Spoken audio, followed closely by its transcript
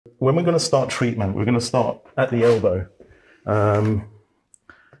when we're going to start treatment, we're going to start at the elbow.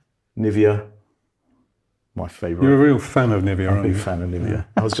 Nivea, my favorite. You're a real fan of Nivea, aren't you? I'm a big fan of Nivea. Yeah.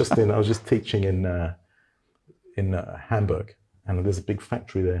 I was just teaching in Hamburg, and there's a big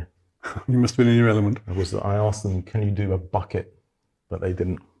factory there. You must have been in your element. I asked them, can you do a bucket? But they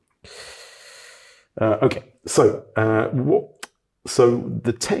didn't. Okay, so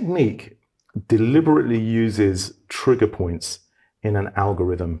the technique deliberately uses trigger points in an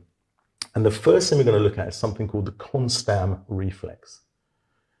algorithm. And the first thing we're going to look at is something called the Constam reflex.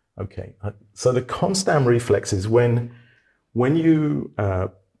 Okay, so the Constam reflex is when you're a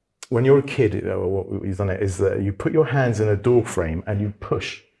kid, what he's done it is that you put your hands in a door frame and you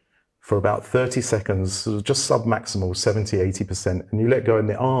push for about 30 seconds, just sub-maximal, 70–80%, and you let go and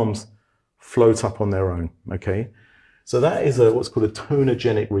the arms float up on their own, okay? So that is what's called a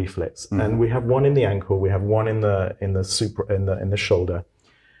tonogenic reflex. Mm-hmm. And we have one in the ankle, we have one in the shoulder.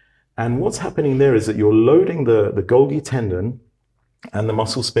 And what's happening there is that you're loading the Golgi tendon and the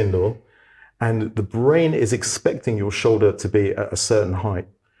muscle spindle, and the brain is expecting your shoulder to be at a certain height.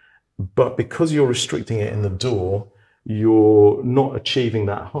 But because you're restricting it in the door, you're not achieving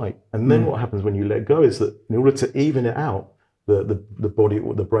that height. And then what happens when you let go is that in order to even it out, the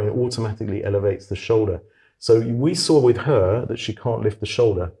brain automatically elevates the shoulder. So we saw with her that she can't lift the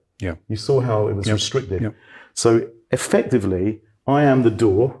shoulder. Yeah. You saw how it was restricted. Yep. So effectively, I am the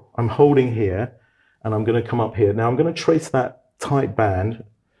door, I'm holding here, and I'm going to come up here. Now I'm going to trace that tight band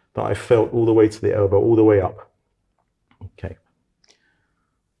that I felt all the way to the elbow, all the way up. Okay.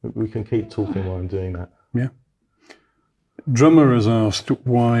 We can keep talking while I'm doing that. Yeah. Drummer has asked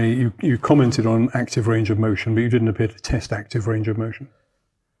why you commented on active range of motion, but you didn't appear to test active range of motion.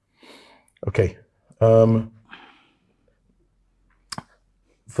 Okay. For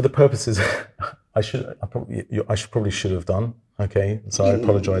the purposes, I probably should have done. Okay, so I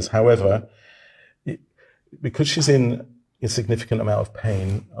apologize. However, because she's in a significant amount of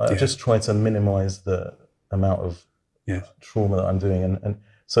pain, I just try to minimize the amount of trauma that I'm doing. And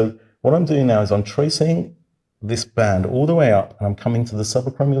so what I'm doing now is I'm tracing this band all the way up, and I'm coming to the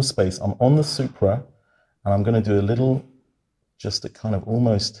subacromial space. I'm on the supra, and I'm going to do a little, just a kind of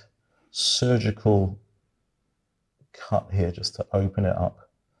almost surgical cut here, just to open it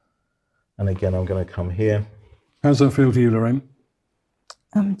up. And again, I'm going to come here. How's that feel to you, Lorraine?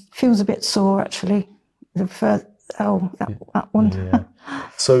 Feels a bit sore, actually. That one. Yeah.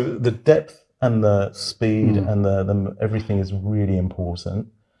 So the depth and the speed and the everything is really important.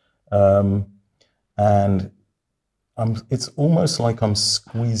 And it's almost like I'm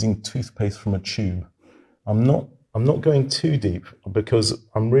squeezing toothpaste from a tube. I'm not going too deep because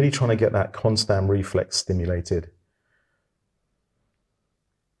I'm really trying to get that Constam reflex stimulated.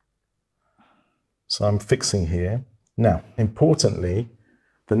 So I'm fixing here. Now, importantly,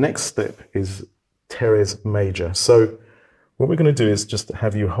 the next step is teres major. So what we're going to do is just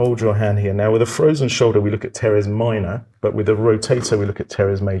have you hold your hand here. Now, with a frozen shoulder, we look at teres minor, but with a rotator, we look at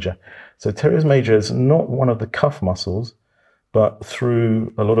teres major. So teres major is not one of the cuff muscles, but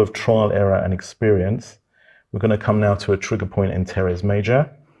through a lot of trial, error, and experience, we're going to come now to a trigger point in teres major,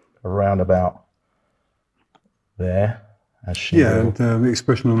 around about there. And the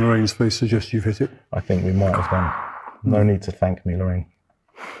expression on Lorraine's face suggests you've hit it. I think we might have done. No need to thank me, Lorraine.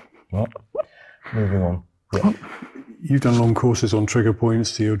 Well, moving on. Yeah. You've done long courses on trigger points,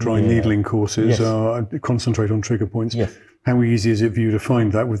 so your dry needling courses concentrate on trigger points. Yes. How easy is it for you to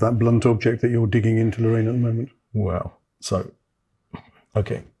find that with that blunt object that you're digging into, Lorraine, at the moment? Well,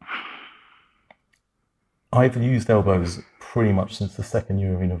 okay. I've used elbows pretty much since the second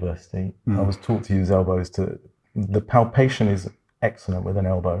year of university. I was taught to use elbows the palpation is excellent with an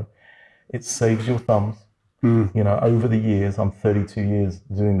elbow. It saves your thumbs. You know, over the years, I'm 32 years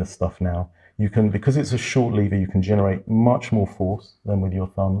doing this stuff now. You can, because it's a short lever, you can generate much more force than with your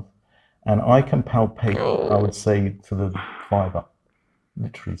thumbs. And I can palpate, I would say, to the fiber,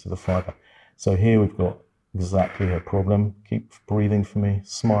 literally to the fiber. So here we've got exactly her problem. Keep breathing for me.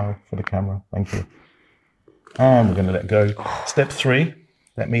 Smile for the camera. Thank you. And we're going to let go. Step 3,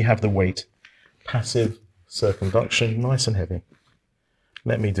 let me have the weight. Passive circumduction, nice and heavy.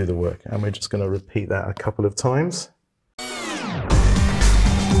 Let me do the work. And we're just going to repeat that a couple of times.